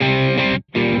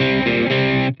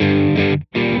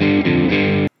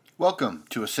Welcome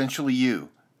to Essentially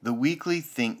You, the weekly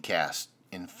ThinkCast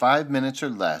in 5 minutes or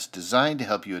less, designed to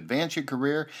help you advance your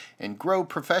career and grow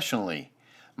professionally.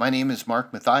 My name is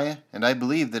Mark Mathia, and I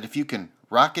believe that if you can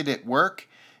rock it at work,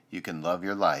 you can love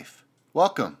your life.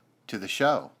 Welcome to the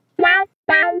show.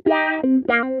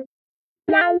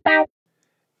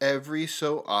 Every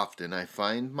so often, I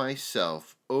find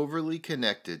myself overly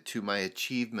connected to my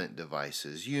achievement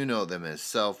devices. You know them as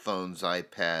cell phones,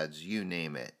 iPads, you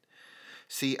name it.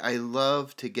 See, I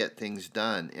love to get things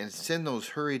done, and it's in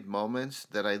those hurried moments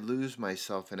that I lose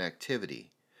myself in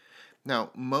activity.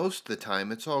 Now, most of the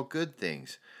time, it's all good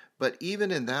things, but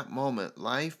even in that moment,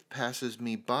 life passes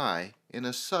me by in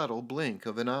a subtle blink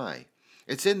of an eye.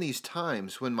 It's in these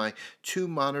times when my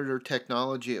two-monitor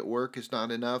technology at work is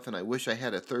not enough, and I wish I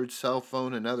had a third cell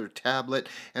phone, another tablet,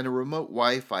 and a remote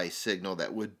Wi-Fi signal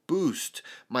that would boost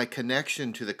my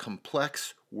connection to the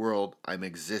complex world I'm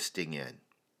existing in.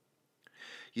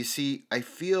 You see, I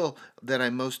feel that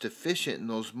I'm most efficient in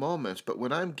those moments, but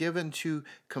when I'm given to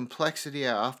complexity,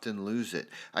 I often lose it.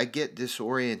 I get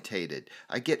disorientated.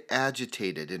 I get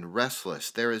agitated and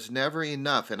restless. There is never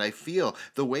enough, and I feel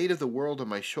the weight of the world on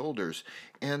my shoulders.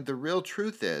 And the real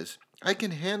truth is, I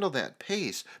can handle that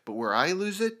pace, but where I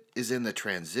lose it is in the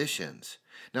transitions.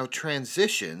 Now,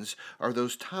 transitions are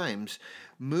those times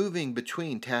moving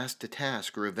between task to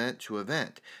task or event to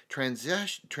event.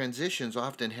 Transitions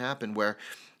often happen where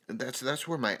that's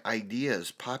where my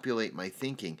ideas populate my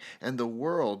thinking, and the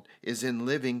world is in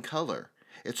living color.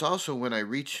 It's also when I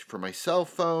reach for my cell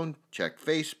phone, check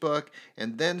Facebook,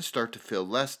 and then start to feel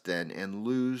less than and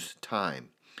lose time.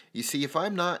 You see, if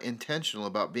I'm not intentional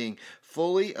about being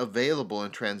fully available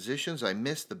in transitions, I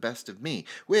miss the best of me,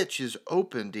 which is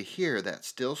open to hear that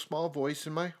still small voice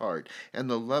in my heart and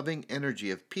the loving energy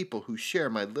of people who share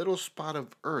my little spot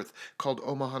of earth called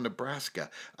Omaha, Nebraska.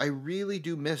 I really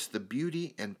do miss the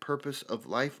beauty and purpose of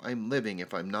life I'm living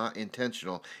if I'm not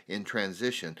intentional in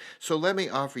transition. So let me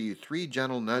offer you 3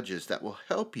 gentle nudges that will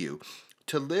help you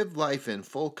to live life in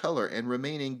full color and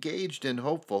remain engaged and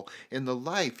hopeful in the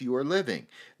life you are living.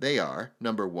 They are,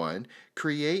 number 1,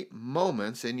 create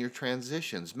moments in your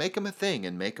transitions. Make them a thing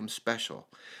and make them special.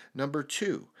 Number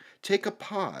 2, take a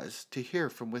pause to hear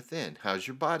from within. How's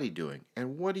your body doing?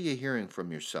 And what are you hearing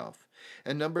from yourself?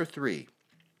 And number 3,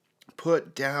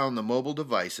 put down the mobile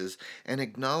devices and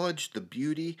acknowledge the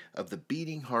beauty of the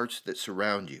beating hearts that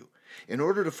surround you. In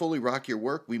order to fully rock your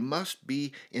work, we must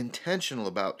be intentional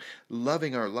about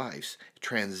loving our lives.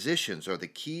 Transitions are the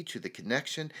key to the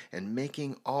connection and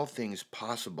making all things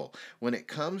possible when it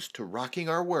comes to rocking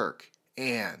our work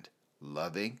and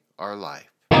loving our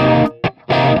life.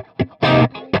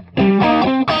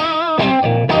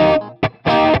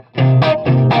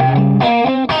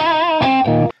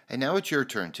 And now it's your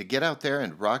turn to get out there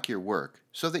and rock your work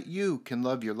so that you can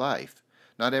love your life.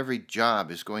 Not every job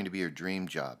is going to be your dream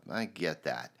job. I get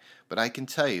that. But I can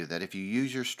tell you that if you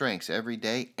use your strengths every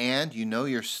day and you know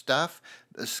your stuff,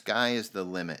 the sky is the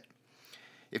limit.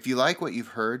 If you like what you've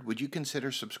heard, would you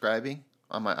consider subscribing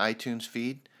on my iTunes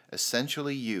feed?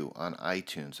 Essentially You on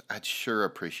iTunes. I'd sure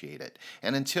appreciate it.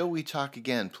 And until we talk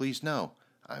again, please know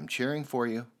I'm cheering for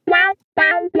you.